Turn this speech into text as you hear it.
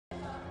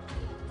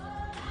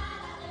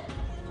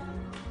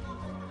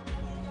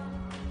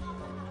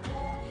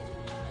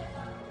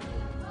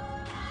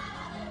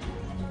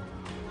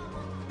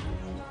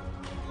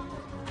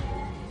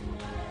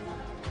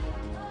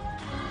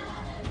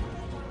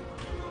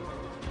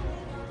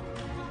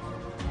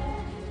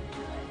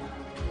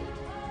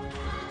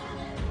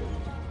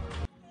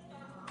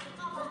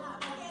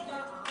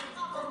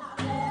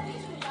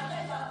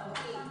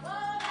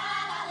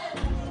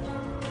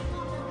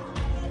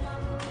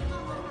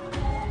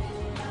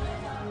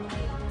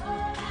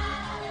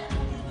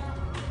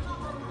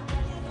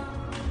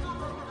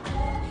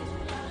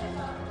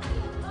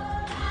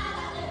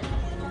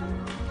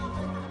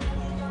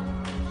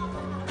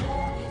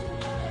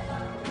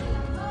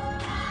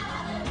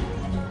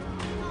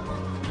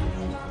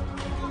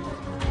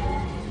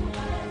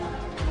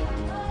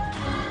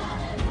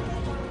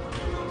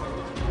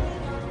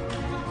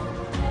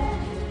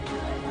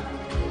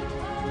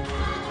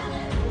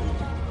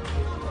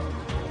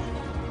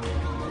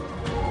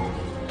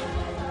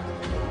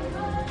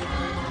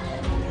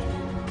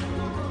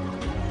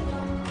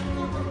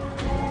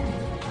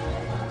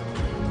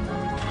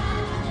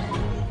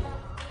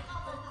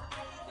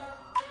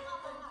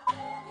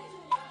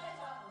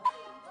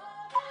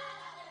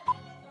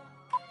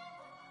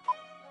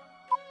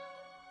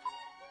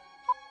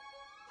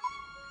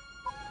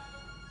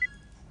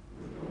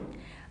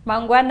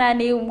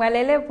Mangwanani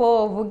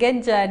Mwalelepo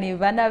Vugenjani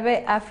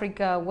Vanabe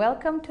Africa.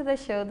 Welcome to the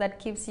show that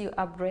keeps you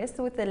abreast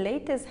with the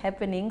latest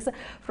happenings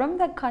from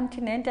the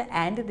continent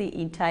and the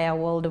entire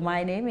world.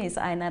 My name is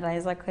Aina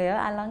Raizakoyo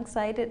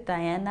alongside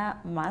Diana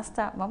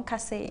Master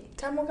Mamkase.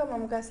 Tamuka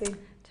Mamkase.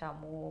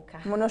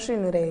 Tamuka.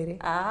 Monoshinureri.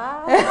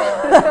 Ah.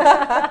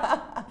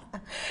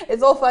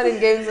 It's all fun and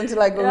games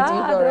until I go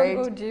deeper, right?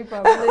 Don't go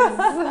deeper,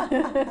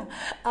 please.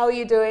 How are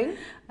you doing?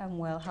 I'm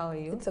well. How are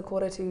you? It's a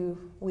 1:45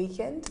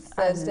 weekend,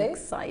 Thursday. I'm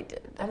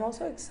excited. I'm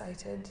also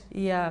excited.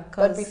 Yeah,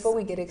 but before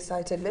we get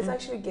excited, let's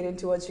actually get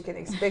into what you can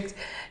expect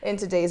in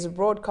today's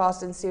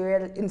broadcast. In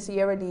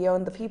Sierra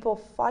Leone, the people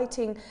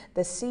fighting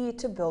the sea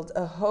to build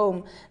a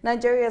home.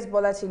 Nigeria's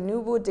Bola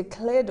Tinubu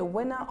declared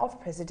winner of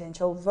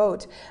presidential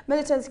vote.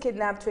 Militants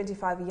kidnapped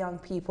 25 young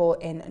people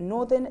in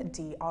northern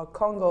DR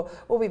Congo.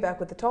 We'll be back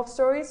with the top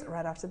stories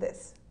right after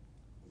this.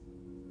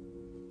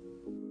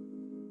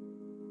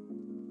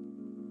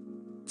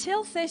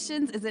 Chill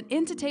Sessions is an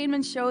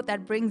entertainment show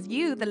that brings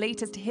you the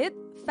latest hit,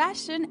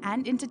 fashion,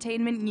 and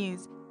entertainment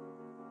news.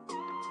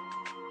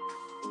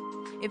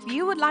 If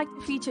you would like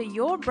to feature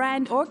your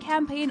brand or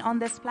campaign on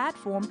this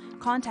platform,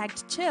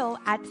 contact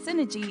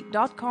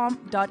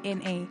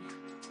chill@synergy.com.na.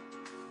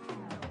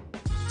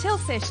 Chill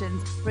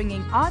Sessions,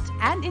 bringing art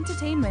and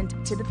entertainment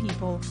to the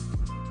people.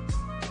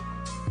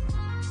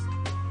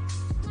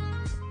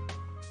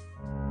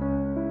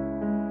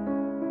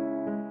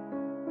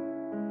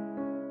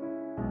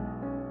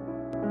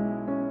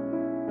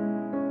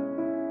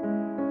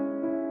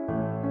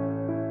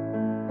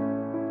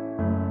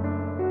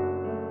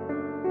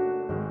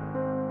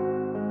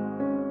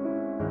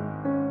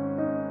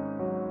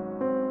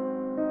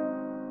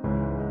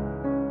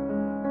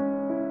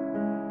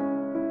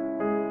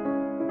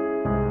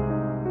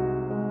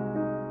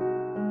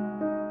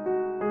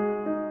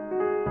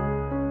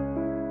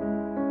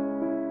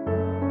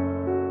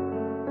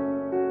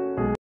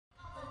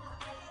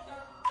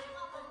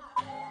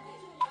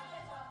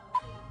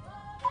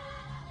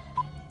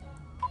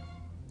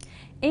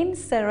 In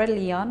Sierra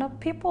Leone,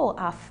 people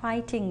are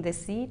fighting the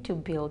sea to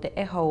build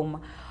a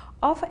home.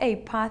 Off a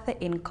path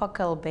in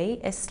Cockle Bay,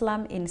 a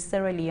slum in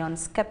Sierra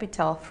Leone's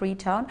capital,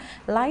 Freetown,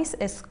 lies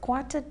a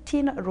squatted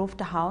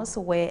tin-roofed house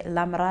where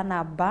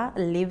Lamrana Ba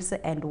lives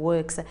and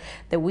works.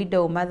 The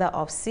widow mother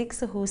of 6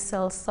 who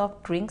sells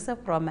soft drinks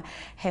from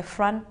her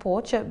front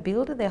porch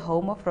built the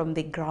home from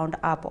the ground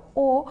up,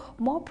 or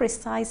more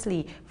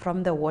precisely,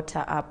 from the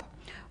water up.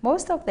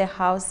 Most of the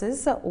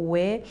houses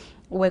were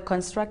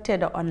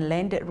constructed on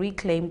land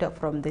reclaimed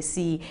from the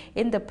sea,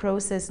 in the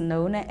process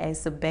known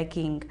as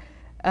backing.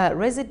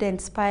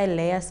 Residents pile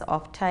layers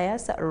of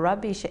tires,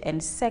 rubbish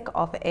and sack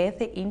of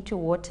earth into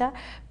water,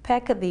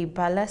 pack the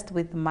ballast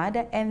with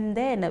mud, and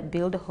then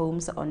build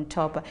homes on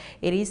top.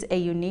 It is a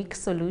unique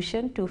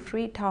solution to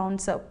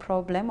Freetown's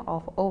problem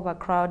of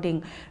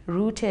overcrowding,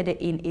 rooted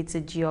in its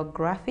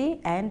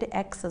geography and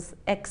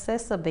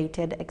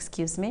exacerbated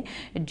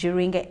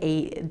during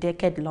a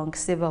decade-long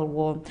civil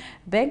war.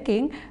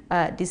 Banking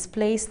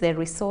displays the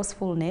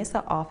resourcefulness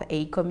of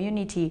a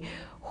community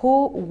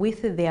who,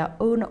 with their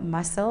own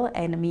muscle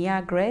and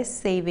miagre,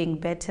 saving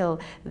battle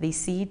the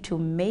sea to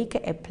make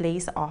a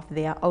place of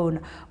their own.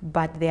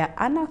 But their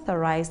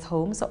unauthorized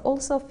homes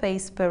also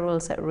face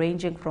perils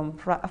ranging from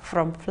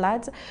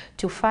floods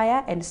to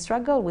fire and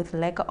struggle with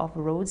lack of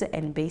roads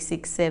and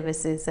basic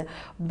services.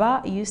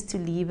 Ba used to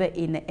live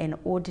in an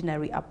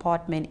ordinary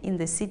apartment in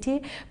the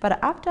city, but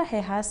after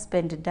her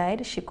husband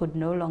died, she could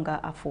no longer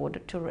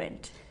afford to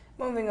rent.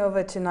 Moving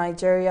over to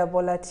Nigeria,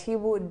 Bola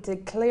Tinubu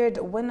declared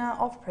winner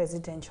of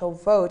presidential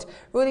vote.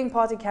 Ruling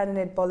party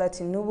candidate Bola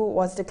Tinubu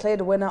was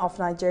declared winner of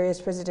Nigeria's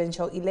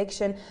presidential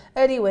election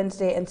early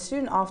Wednesday and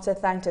soon after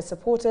thanked his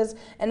supporters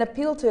and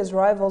appealed to his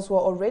rivals who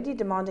are already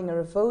demanding a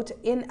revote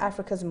in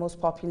Africa's most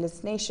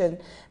populous nation.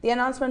 The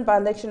announcement by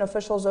election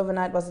officials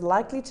overnight was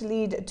likely to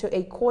lead to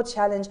a court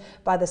challenge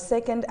by the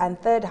second and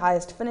third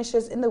highest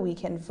finishers in the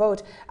weekend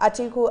vote,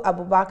 Atiku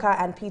Abubakar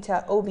and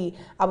Peter Obi.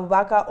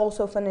 Abubakar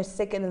also finished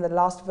second in the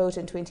last vote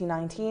in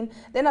 2019,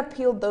 then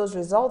appealed those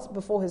results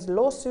before his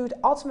lawsuit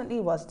ultimately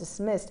was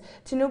dismissed.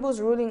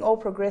 Tinubu's ruling All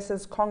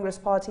Progressives Congress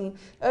Party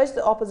urged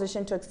the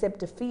opposition to accept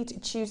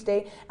defeat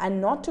Tuesday and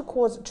not to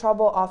cause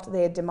trouble after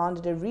they had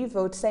demanded a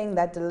revote, saying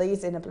that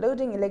delays in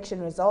uploading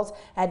election results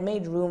had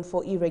made room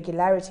for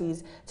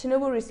irregularities.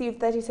 Tinubu received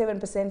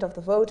 37% of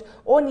the vote,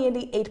 or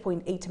nearly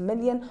 8.8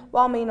 million,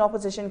 while main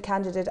opposition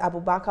candidate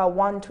Abubakar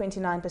won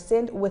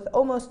 29% with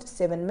almost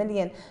 7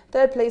 million.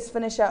 Third place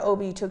finisher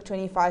Obi took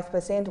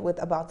 25%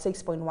 with about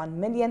 6.1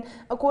 million,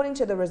 according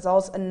to the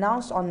results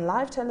announced on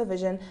live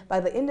television by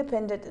the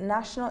Independent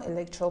National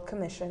Electoral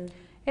Commission.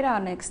 In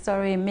our next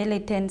story,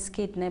 militants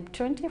kidnapped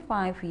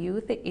 25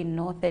 youth in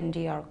northern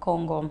DR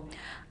Congo.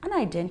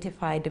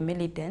 Unidentified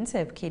militants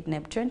have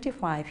kidnapped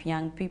 25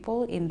 young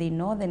people in the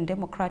Northern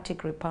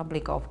Democratic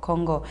Republic of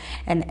Congo,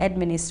 an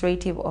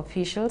administrative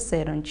official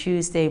said on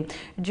Tuesday.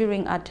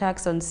 During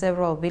attacks on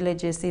several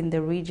villages in the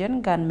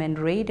region, gunmen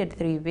raided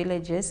 3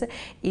 villages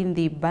in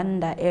the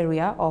Banda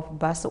area of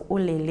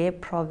Bas-Ulele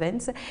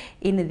province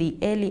in the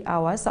early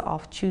hours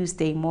of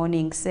Tuesday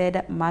morning,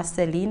 said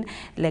Marceline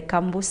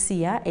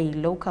Lekambusia, a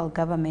local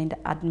government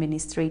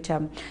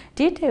administrator.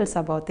 Details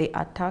about the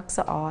attacks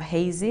are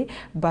hazy,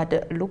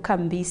 but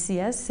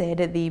Lukambisia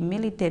said the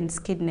militants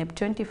kidnapped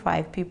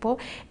 25 people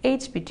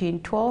aged between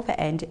 12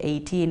 and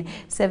 18.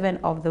 7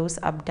 of those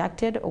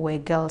abducted were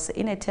girls.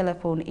 In a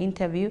telephone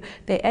interview,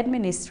 the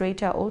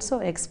administrator also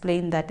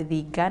explained that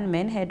the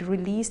gunmen had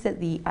released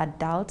the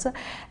adults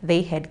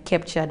they had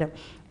captured.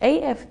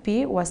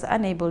 AFP was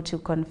unable to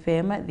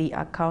confirm the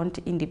account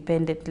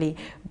independently.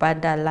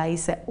 Banda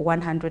lies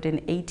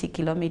 180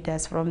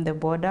 kilometers from the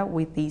border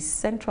with the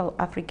Central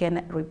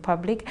African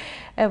Republic,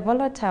 a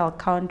volatile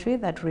country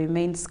that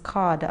remains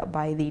scarred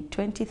by the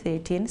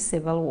 2013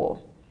 civil war.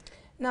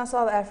 Now,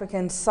 South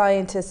African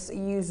scientists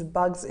use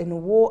bugs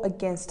in war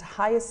against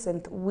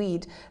hyacinth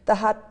weed. The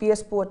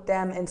Hartbeespoort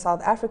Dam in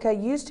South Africa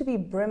used to be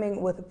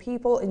brimming with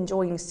people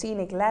enjoying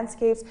scenic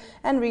landscapes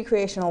and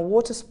recreational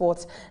water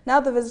sports. Now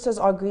the visitors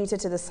are greeted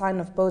to the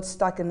sign of boats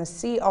stuck in the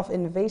sea of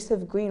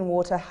invasive green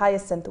water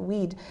hyacinth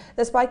weed.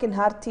 The spike in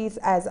Harties,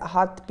 as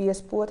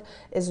Hartbeespoort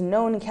is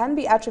known, can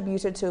be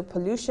attributed to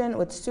pollution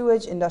with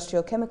sewage,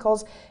 industrial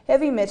chemicals,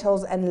 heavy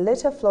metals and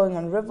litter flowing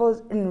on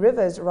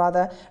rivers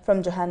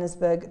from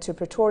Johannesburg to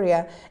Pretoria.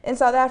 In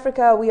South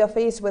Africa, we are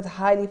faced with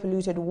highly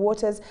polluted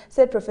waters,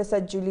 said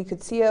Professor Julie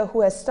Kutsia,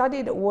 who has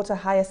studied water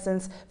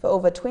hyacinths for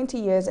over 20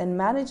 years and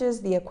manages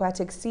the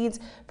aquatic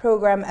seeds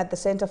program at the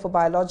Center for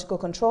Biological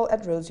Control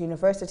at Rhodes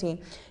University.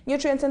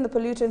 Nutrients in the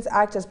pollutants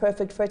act as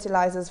perfect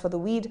fertilizers for the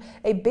weed,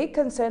 a big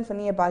concern for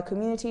nearby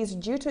communities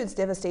due to its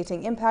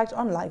devastating impact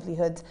on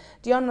livelihoods.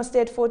 Dion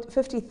Mosted,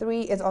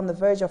 53, is on the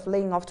verge of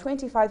laying off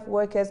 25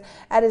 workers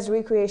at his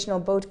recreational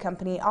boat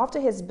company after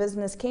his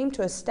business came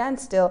to a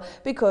standstill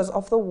because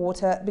of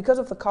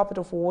the carpet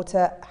of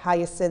water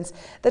hyacinths.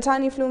 The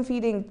tiny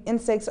flume-feeding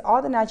insects are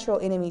the natural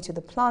enemy to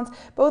the plants.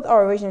 Both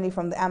are originally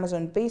from the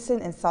Amazon basin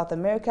in South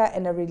America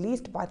and are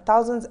released by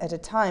thousands at a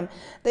time.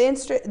 The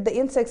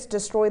insects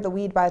destroy the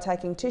weed by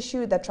attacking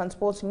tissue that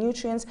transports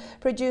nutrients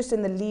produced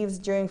in the leaves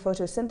during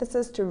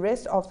photosynthesis to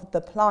rest of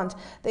the plant.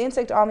 The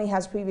insect army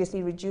has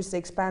previously reduced the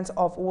expanse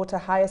of water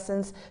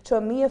hyacinths to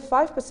a mere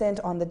 5%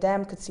 on the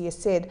dam, Kutsia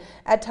said.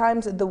 At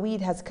times, the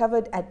weed has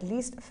covered at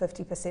least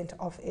 50%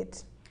 of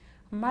it.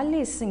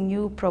 Mali's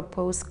new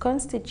proposed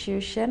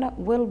constitution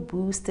will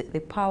boost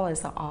the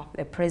powers of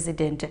the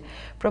president.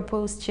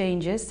 Proposed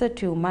changes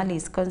to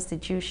Mali's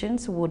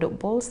constitutions would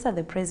bolster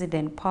the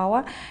president's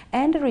power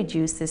and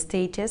reduce the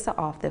status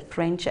of the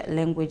French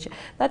language.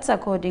 That's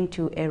according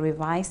to a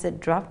revised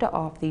draft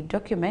of the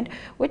document,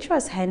 which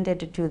was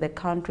handed to the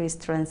country's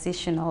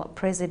transitional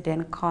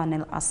president,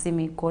 Colonel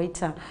Assimi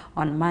Goïta,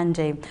 on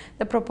Monday.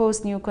 The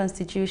proposed new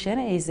constitution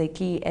is a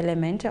key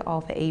element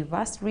of a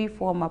vast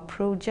reform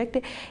project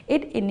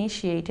it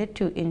initiated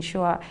to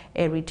ensure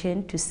a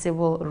return to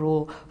civil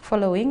rule.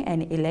 Following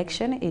an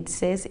election, it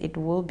says it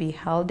will be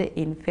held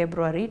in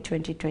February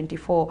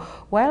 2024.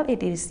 While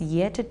it is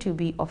yet to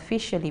be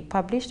officially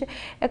published,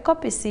 a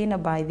copy seen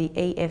by the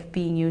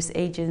AFP news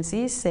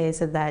agency says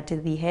that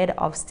the head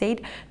of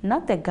state,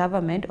 not the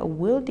government,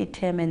 will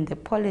determine the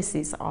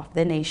policies of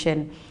the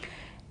nation.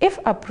 If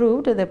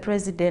approved, the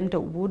president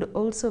would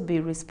also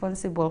be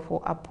responsible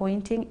for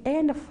appointing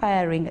and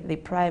firing the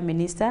prime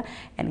minister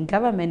and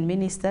government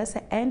ministers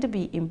and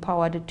be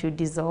empowered to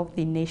dissolve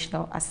the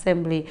National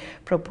Assembly.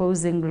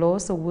 Proposing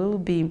laws will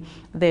be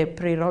the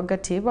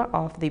prerogative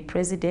of the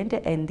president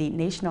and the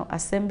National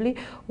Assembly,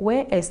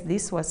 whereas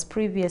this was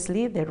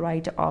previously the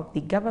right of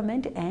the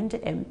government and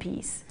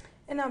MPs.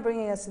 And now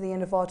bringing us to the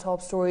end of our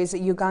top stories,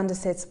 Uganda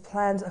sets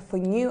plans for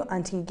new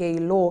anti-gay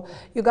law.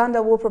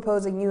 Uganda will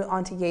propose a new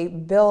anti-gay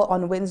bill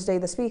on Wednesday,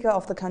 the Speaker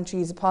of the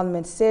country's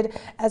parliament said,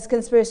 as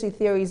conspiracy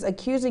theories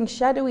accusing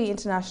shadowy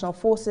international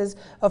forces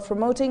of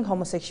promoting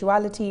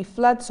homosexuality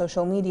flood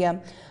social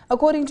media.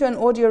 According to an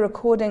audio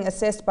recording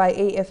assessed by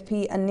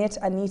AFP,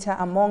 Anita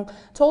Among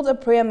told a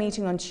prayer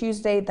meeting on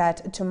Tuesday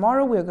that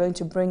tomorrow we're going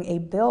to bring a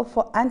bill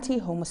for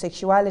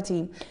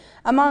anti-homosexuality.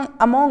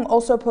 Among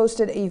also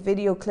posted a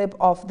video clip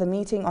of the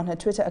meeting on her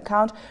Twitter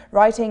account,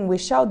 writing, "We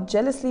shall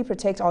jealously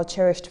protect our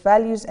cherished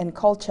values and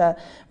culture."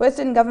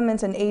 Western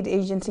governments and aid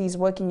agencies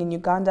working in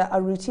Uganda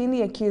are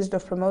routinely accused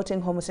of promoting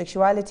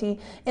homosexuality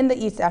in the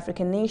East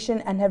African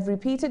nation and have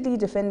repeatedly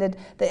defended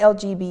the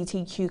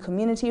LGBTQ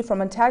community from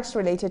attacks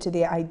related to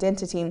their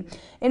identity.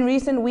 In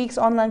recent weeks,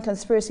 online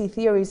conspiracy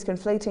theories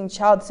conflating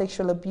child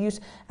sexual abuse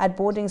at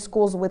boarding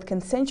schools with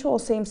consensual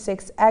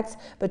same-sex acts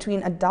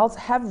between adults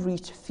have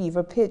reached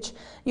fever pitch.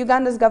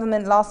 Uganda's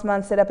government last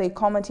month set up a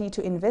committee to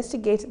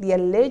investigate the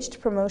alleged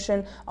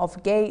promotion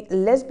of gay,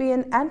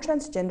 lesbian and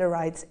transgender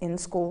rights in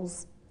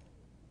schools.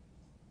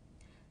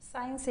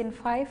 Science in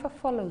 5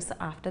 follows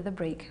after the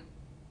break.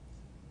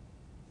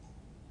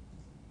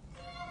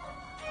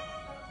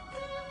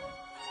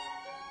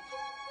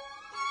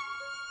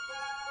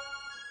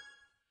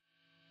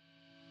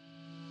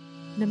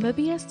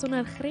 Namibië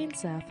sonder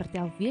grense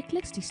vertel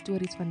weekliks die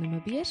stories van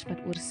Namibiërs wat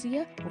oor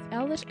see of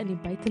elders in die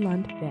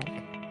buiteland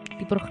werk.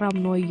 Die program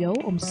nooi jou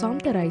om saam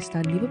te reis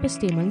na nuwe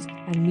bestemmings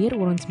en meer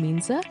oor ons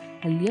mense,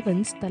 hul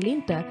lewens,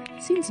 talente,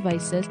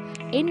 sienswyses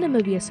en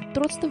Namibië se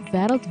trotste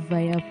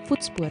wêreldwye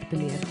voetspoor te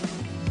leer.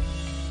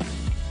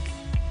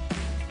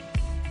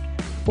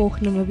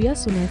 Volg Namibië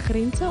sonder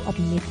grense op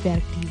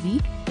Netwerk TV,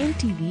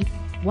 NTV,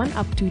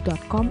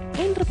 oneup2.com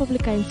en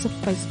Republikeinse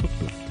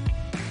Facebookblad.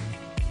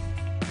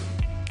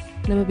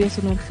 Namibië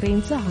sonder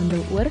grense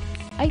handel oor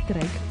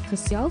uitreik,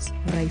 gesels,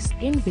 reis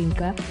en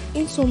wenke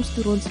en soms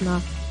toer ons na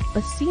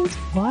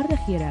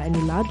besienswaardighede in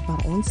die land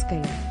waar ons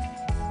kuier.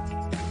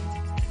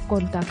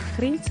 Kontak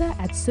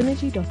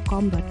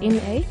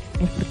grense@synergy.com.na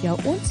en vertel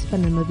ons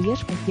van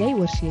Namibiërs wat jy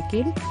oor see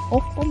ken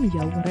of om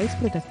jou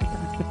reisprodukte te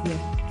adverteer.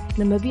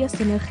 Namibië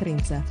sonder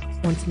grense,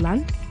 ons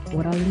land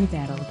oral in die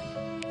wêreld.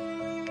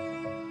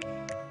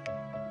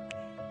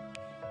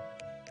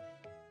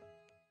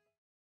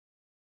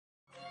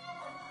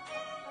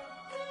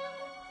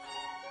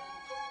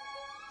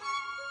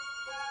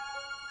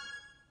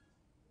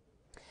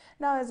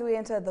 Now, as we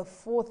enter the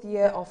 4th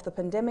year of the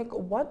pandemic,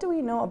 what do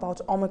we know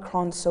about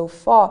Omicron so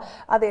far?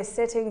 Are there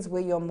settings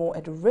where you're more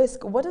at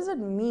risk? What does it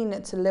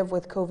mean to live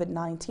with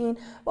COVID-19?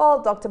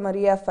 Well, Dr.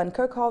 Maria van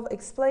Kerkhove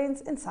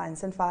explains in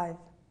Science in 5.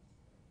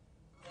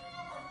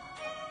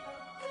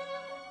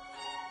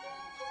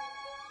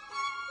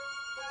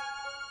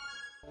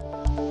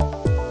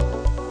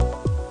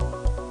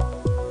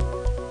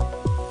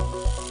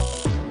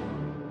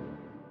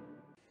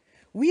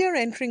 We are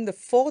entering the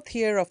 4th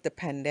year of the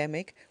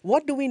pandemic.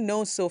 What do we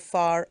know so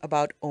far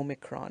about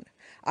Omicron?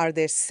 Are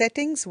there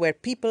settings where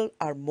people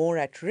are more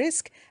at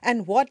risk?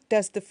 And what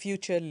does the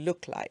future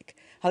look like?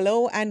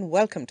 Hello and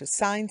welcome to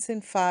Science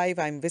in 5.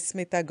 I'm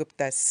Vismita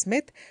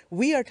Gupta-Smith.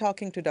 We are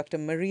talking to Dr.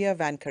 Maria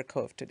van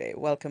Kerkhove today.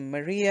 Welcome,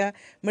 Maria.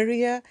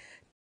 Maria,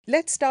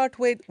 let's start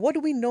with what do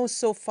we know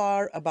so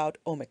far about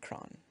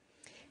Omicron?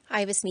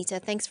 Hi, Vismita.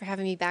 Thanks for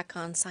having me back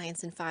on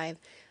Science in 5.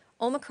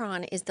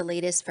 Omicron is the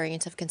latest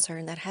variant of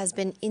concern that has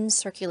been in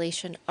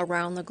circulation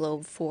around the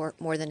globe for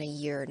more than a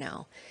year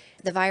now.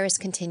 The virus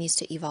continues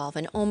to evolve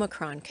and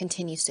Omicron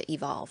continues to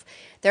evolve.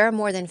 There are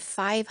more than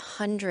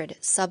 500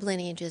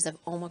 sublineages of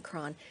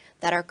Omicron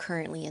that are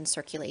currently in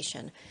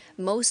circulation.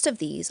 Most of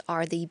these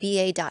are the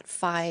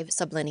BA.5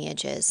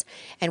 sublineages,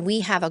 and we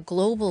have a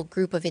global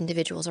group of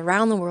individuals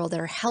around the world that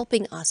are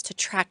helping us to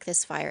track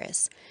this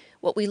virus.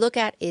 What we look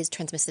at is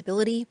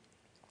transmissibility,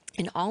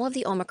 and all of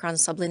the Omicron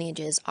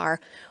sublineages are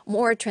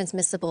more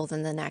transmissible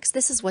than the next.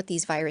 This is what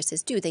these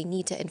viruses do. They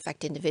need to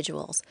infect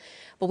individuals.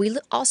 But we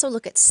also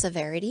look at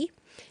severity.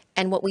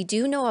 And what we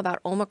do know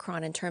about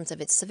Omicron in terms of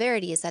its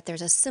severity is that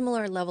there's a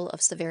similar level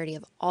of severity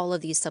of all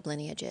of these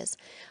sublineages.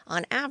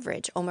 On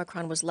average,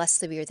 Omicron was less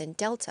severe than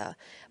Delta,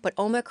 but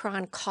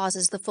Omicron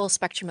causes the full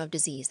spectrum of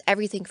disease,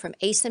 everything from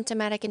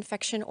asymptomatic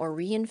infection or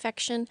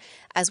reinfection,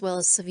 as well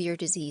as severe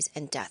disease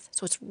and death.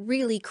 So it's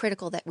really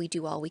critical that we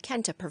do all we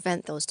can to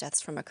prevent those deaths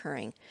from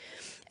occurring.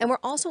 And we're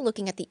also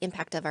looking at the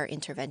impact of our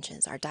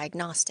interventions, our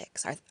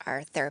diagnostics,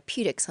 our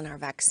therapeutics, and our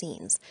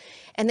vaccines.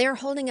 And they're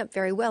holding up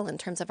very well in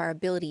terms of our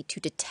ability to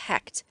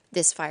detect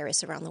this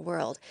virus around the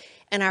world.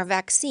 And our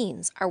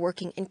vaccines are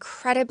working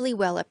incredibly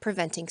well at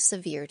preventing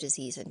severe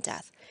disease and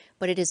death.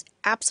 But it is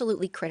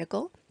absolutely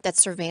critical that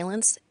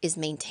surveillance is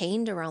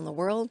maintained around the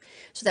world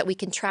so that we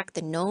can track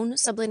the known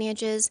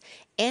sublineages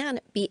and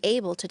be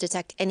able to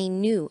detect any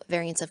new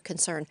variants of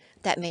concern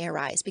that may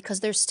arise, because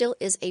there still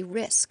is a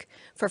risk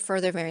for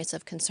further variants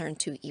of concern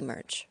to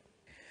emerge.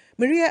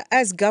 Maria,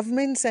 as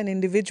governments and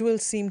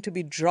individuals seem to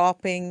be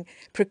dropping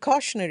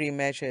precautionary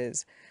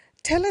measures,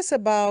 tell us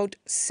about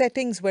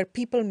settings where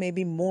people may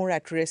be more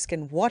at risk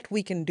and what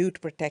we can do to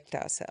protect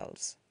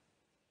ourselves.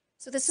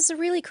 So this is a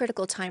really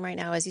critical time right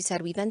now. As you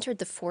said, we've entered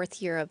the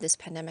 4th year of this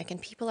pandemic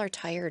and people are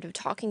tired of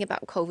talking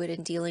about COVID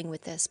and dealing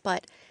with this.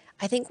 But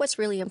I think what's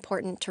really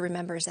important to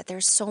remember is that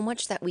there's so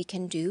much that we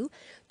can do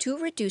to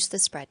reduce the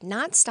spread,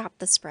 not stop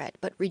the spread,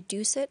 but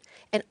reduce it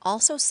and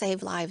also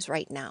save lives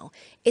right now.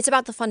 It's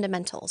about the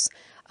fundamentals.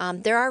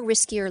 There are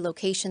riskier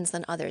locations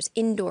than others.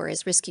 Indoor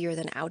is riskier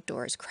than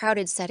outdoors.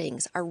 Crowded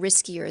settings are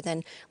riskier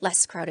than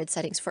less crowded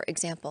settings, for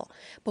example.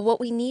 But what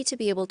we need to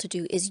be able to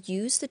do is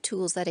use the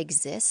tools that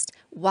exist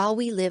while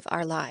we live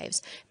our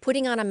lives.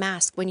 Putting on a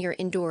mask when you're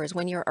indoors,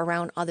 when you're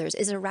around others,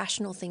 is a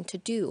rational thing to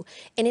do.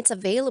 And it's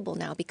available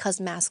now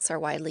because masks are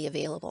widely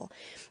available.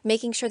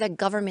 Making sure that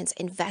governments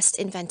invest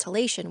in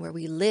ventilation where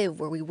we live,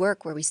 where we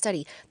work, where we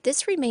study.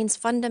 This remains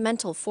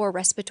fundamental for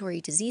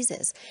respiratory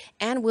diseases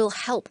and will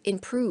help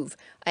improve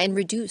and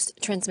reduce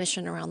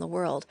transmission around the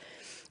world.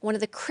 One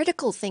of the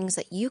critical things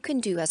that you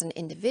can do as an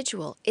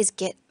individual is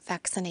get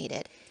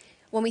vaccinated.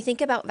 When we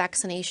think about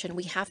vaccination,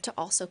 we have to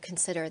also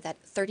consider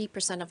that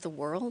 30% of the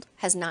world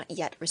has not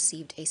yet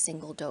received a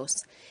single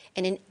dose.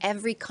 And in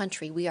every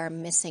country, we are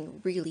missing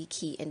really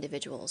key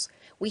individuals.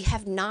 We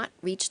have not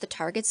reached the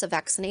targets of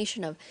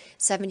vaccination of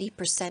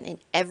 70% in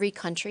every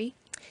country.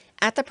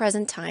 At the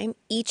present time,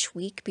 each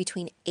week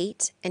between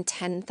 8 and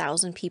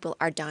 10,000 people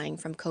are dying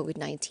from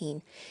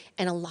COVID-19,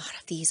 and a lot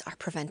of these are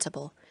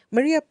preventable.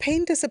 Maria,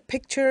 paint us a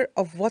picture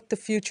of what the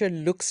future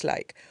looks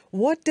like.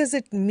 What does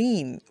it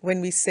mean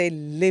when we say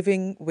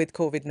living with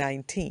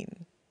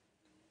COVID-19?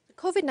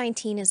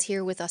 COVID-19 is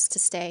here with us to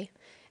stay.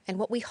 And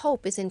what we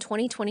hope is in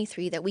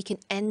 2023 that we can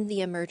end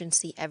the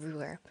emergency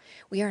everywhere.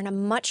 We are in a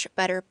much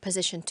better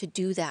position to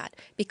do that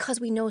because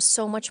we know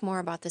so much more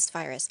about this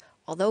virus.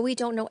 Although we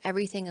don't know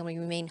everything and we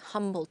remain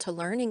humble to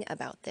learning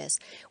about this,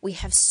 we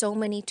have so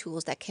many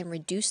tools that can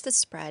reduce the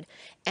spread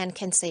and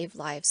can save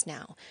lives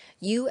now.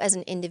 You as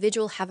an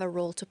individual have a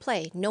role to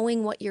play,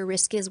 knowing what your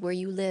risk is where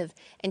you live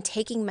and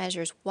taking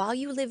measures while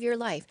you live your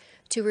life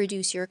to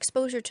reduce your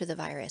exposure to the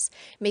virus.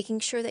 Making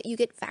sure that you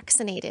get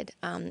vaccinated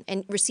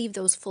and receive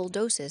those full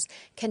doses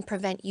can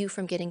prevent you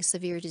from getting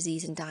severe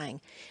disease and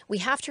dying. We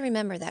have to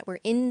remember that we're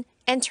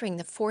entering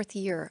the 4th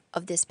year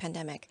of this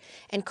pandemic,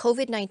 and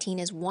COVID-19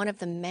 is one of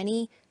the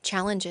many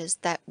challenges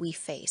that we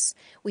face.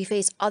 We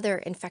face other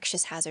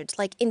infectious hazards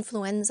like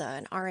influenza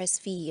and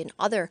RSV and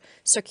other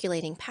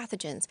circulating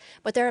pathogens,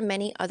 but there are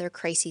many other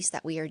crises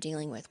that we are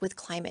dealing with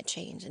climate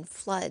change and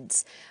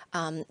floods,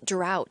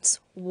 droughts,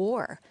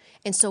 war.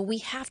 And so we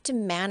have to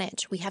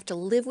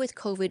live with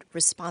COVID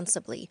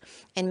responsibly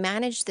and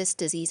manage this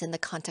disease in the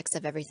context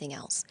of everything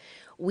else.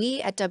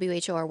 We at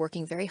WHO are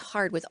working very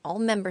hard with all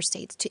member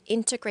states to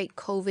integrate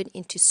COVID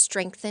into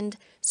strengthened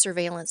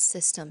surveillance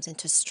systems,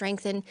 into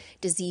strengthened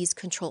disease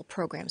control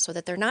programs, so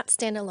that they're not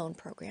standalone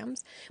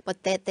programs,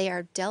 but that they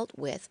are dealt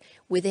with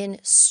within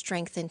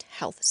strengthened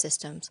health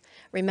systems.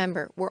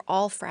 Remember, we're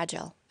all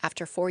fragile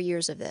after 4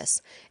 years of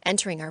this,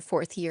 entering our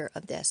 4th year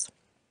of this.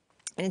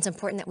 And it's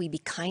important that we be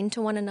kind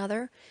to one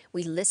another,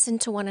 we listen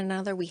to one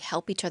another, we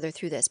help each other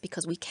through this,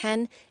 because we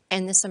can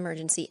end this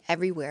emergency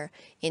everywhere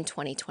in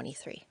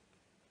 2023.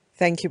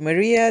 Thank you,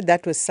 Maria.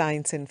 That was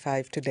Science in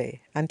 5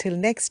 today. Until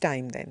next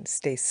time then,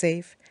 stay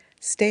safe,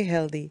 stay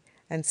healthy,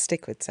 and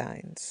stick with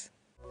science.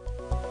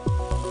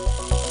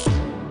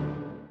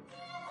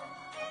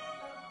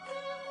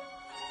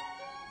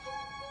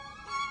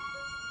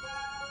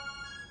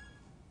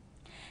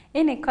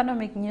 In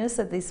economic news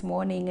this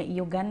morning,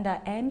 Uganda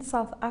and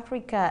South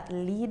Africa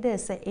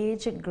leaders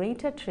urge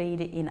greater trade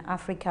in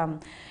Africa.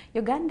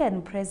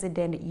 Ugandan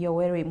President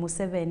Yoweri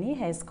Museveni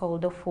has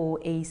called for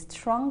a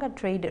stronger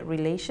trade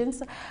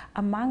relations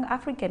among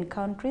African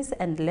countries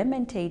and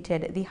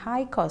lamented the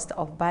high cost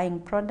of buying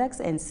products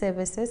and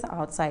services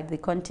outside the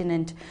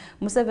continent.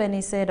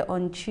 Museveni said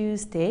on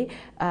Tuesday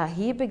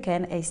he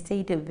began a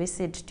state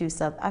visit to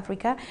South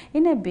Africa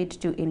in a bid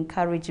to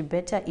encourage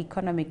better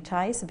economic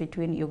ties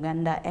between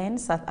Uganda and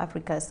South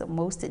Africa's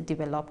most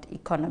developed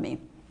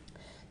economy.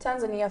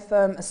 Tanzania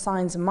firm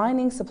signs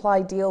mining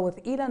supply deal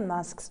with Elon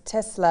Musk's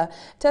Tesla.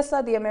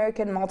 Tesla, the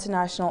American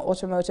multinational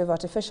automotive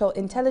artificial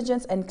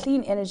intelligence and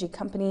clean energy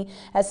company,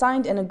 has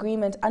signed an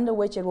agreement under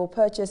which it will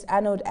purchase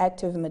anode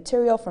active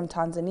material from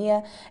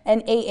Tanzania,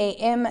 and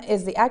AAM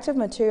is the active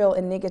material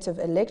in negative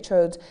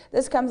electrodes.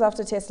 This comes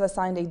after Tesla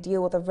signed a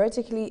deal with a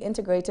vertically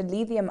integrated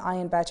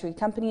lithium-ion battery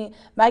company,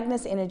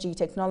 Magnus Energy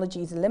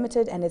Technologies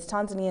Limited, and its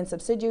Tanzanian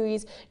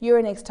subsidiaries,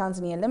 Uranex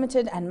Tanzania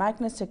Limited and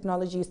Magnus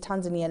Technologies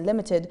Tanzania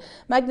Limited.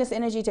 Magnus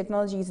Energy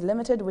Technologies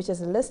Limited, which is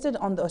listed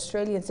on the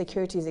Australian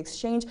Securities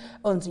Exchange,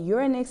 owns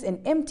Uranex and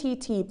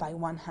MTT by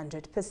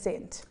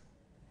 100%.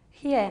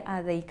 Here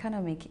are the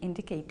economic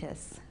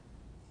indicators.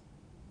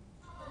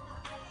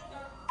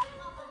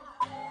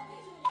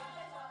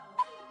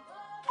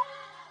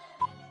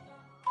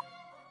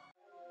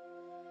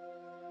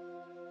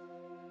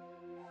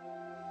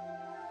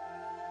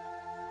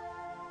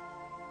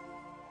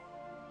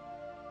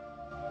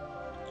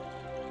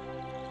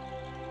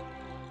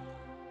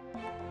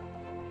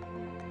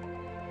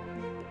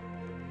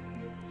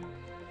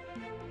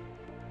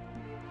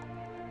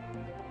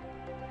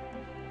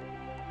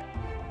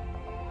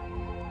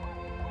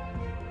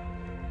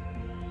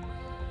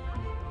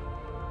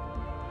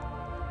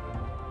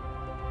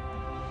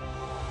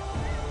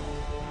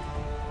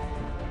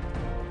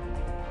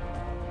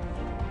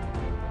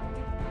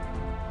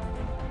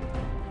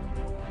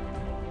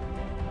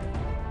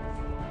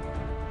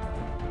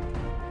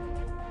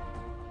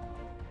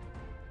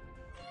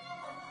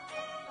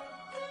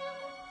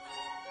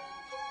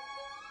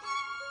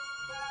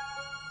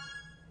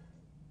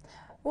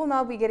 We'll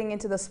now be getting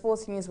into the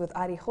sports news with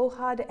Ari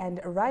Hohad,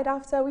 and right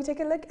after we take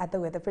a look at the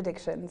weather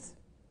predictions.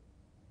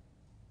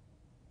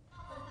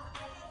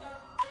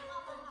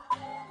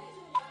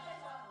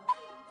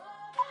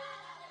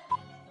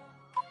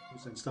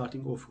 And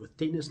starting off with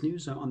tennis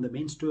news on the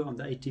men's tour, on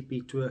the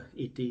ATP tour,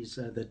 it is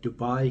the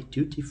Dubai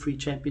Duty-Free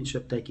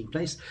Championship taking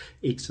place.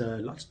 It's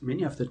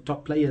many of the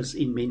top players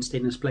in men's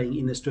tennis playing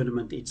in this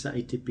tournament. It's an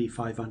ATP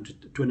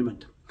 500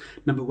 tournament.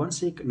 Number 1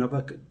 seed,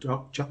 Novak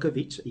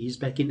Djokovic, he's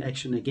back in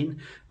action again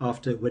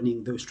after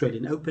winning the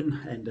Australian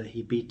Open, and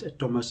he beat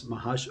Thomas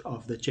Mahaj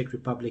of the Czech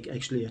Republic.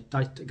 Actually a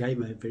tight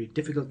game, a very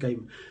difficult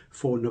game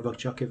for Novak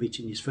Djokovic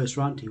in his first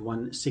round. He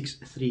won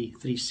 6-3,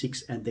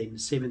 3-6 and then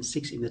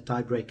 7-6 in the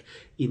tiebreak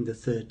in the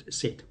third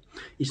set.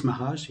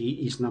 Mahaj,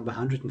 he is number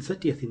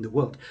 130th in the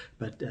world,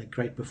 but a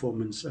great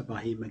performance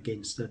by him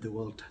against the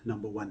world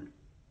number 1.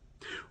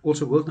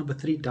 Also, world number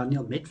 3,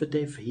 Daniil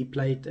Medvedev, he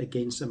played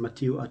against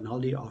Matteo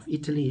Arnaldi of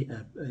Italy.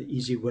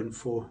 Easy win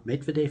for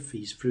Medvedev.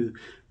 He's through,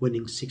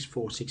 winning 6-4,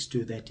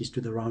 6-2. That is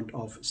to the round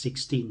of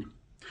 16.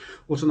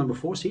 Also, number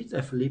 4 seed,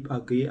 Philippe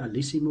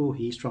Auger-Aliassime,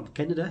 he's from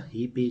Canada.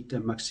 He beat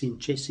Maxime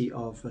Chessy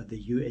of the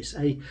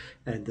USA,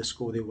 and the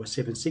score there was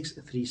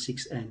 7-6,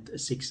 3-6, and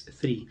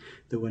 6-3.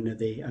 The winner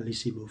there,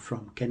 Aliassime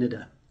from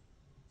Canada.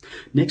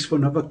 Next for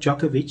Novak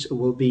Djokovic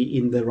will be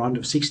in the round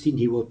of 16.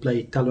 He will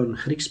play Talon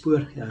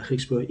Griekspoor.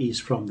 Griekspoor is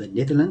from the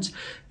Netherlands,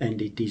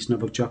 and it is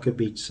Novak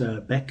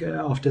Djokovic back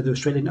after the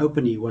Australian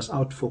Open. He was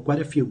out for quite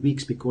a few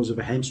weeks because of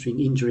a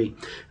hamstring injury.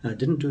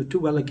 Didn't do too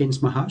well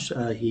against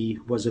Mahaj. He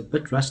was a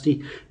bit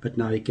rusty, but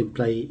now he can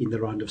play in the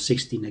round of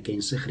 16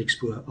 against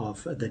Griekspoor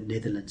of the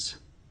Netherlands.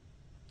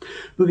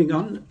 Moving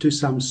on to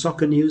some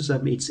soccer news,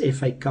 it's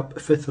FA Cup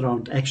 5th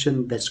round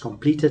action that's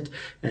completed,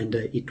 and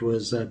it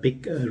was a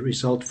big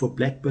result for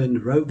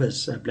Blackburn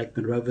Rovers.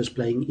 Blackburn Rovers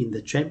playing in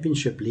the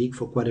Championship League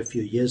for quite a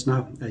few years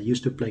now.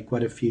 Used to play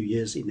quite a few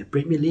years in the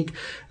Premier League,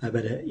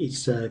 but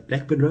it's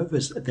Blackburn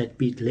Rovers that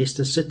beat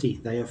Leicester City.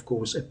 They, of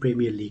course, a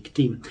Premier League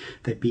team.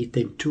 They beat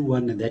them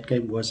 2-1, and that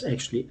game was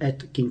actually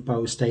at King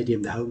Power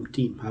Stadium, the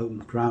home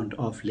ground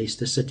of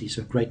Leicester City.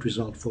 So great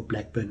result for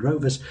Blackburn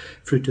Rovers,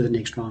 through to the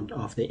next round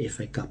of the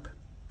FA Cup.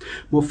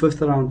 More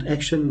 5th round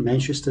action,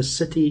 Manchester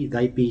City,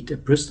 they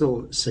beat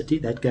Bristol City.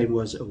 That game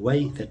was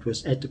away, that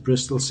was at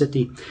Bristol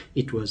City.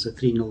 It was a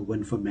 3-0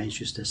 win for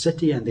Manchester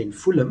City. And then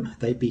Fulham,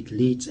 they beat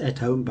Leeds at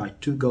home by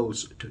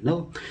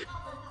 2-0.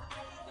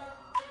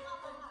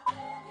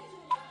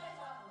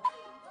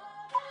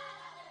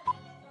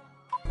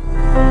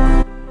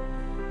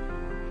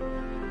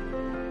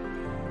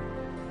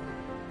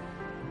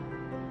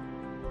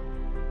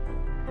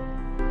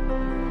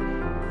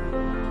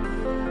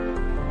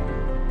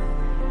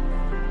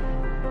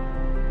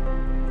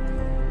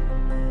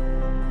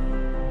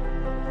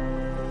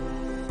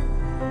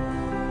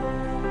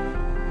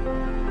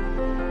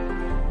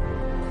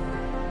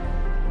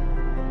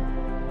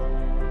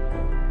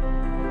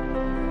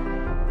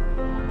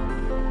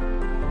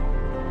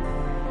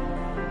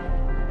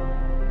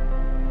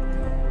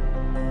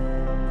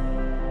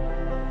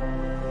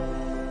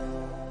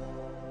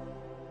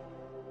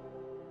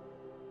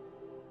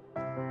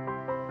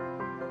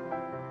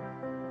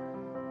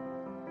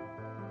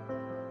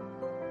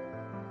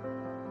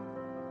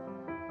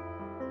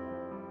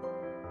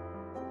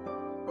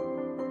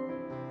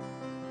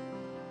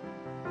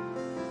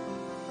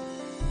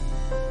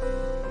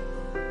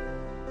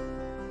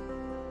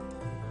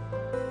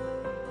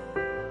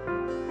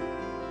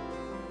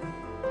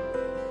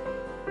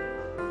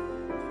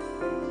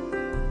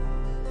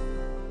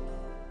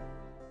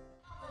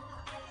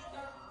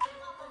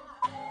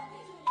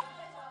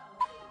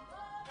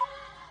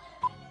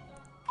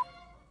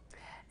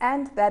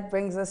 And that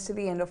brings us to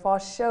the end of our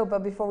show.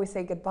 But before we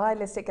say goodbye,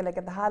 let's take a look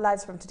at the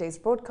highlights from today's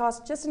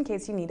broadcast, just in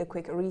case you need a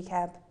quick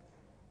recap.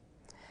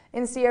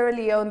 In Sierra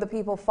Leone, the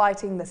people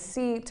fighting the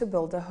sea to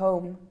build a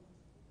home.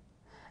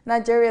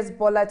 Nigeria's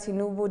Bola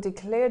Tinubu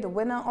declared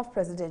winner of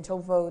presidential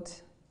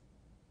vote.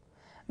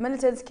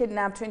 Militants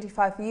kidnap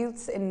 25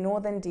 youths in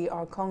northern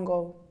DR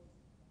Congo.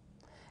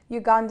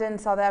 Ugandan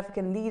and South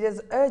African leaders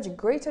urge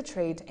greater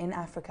trade in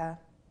Africa.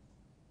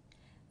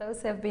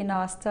 Those have been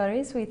our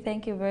stories. We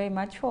thank you very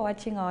much for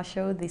watching our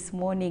show this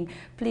morning.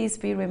 Please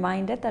be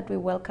reminded that we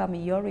welcome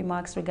your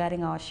remarks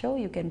regarding our show.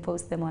 You can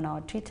post them on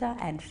our Twitter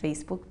and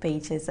Facebook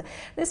pages.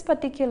 This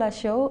particular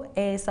show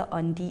is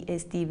on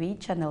DSTV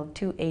channel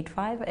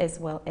 285 as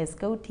well as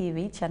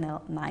GoTV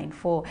channel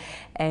 94.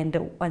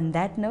 And on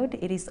that note,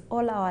 it is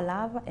all our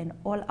love and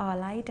all our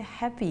light.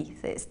 Happy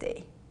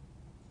Thursday.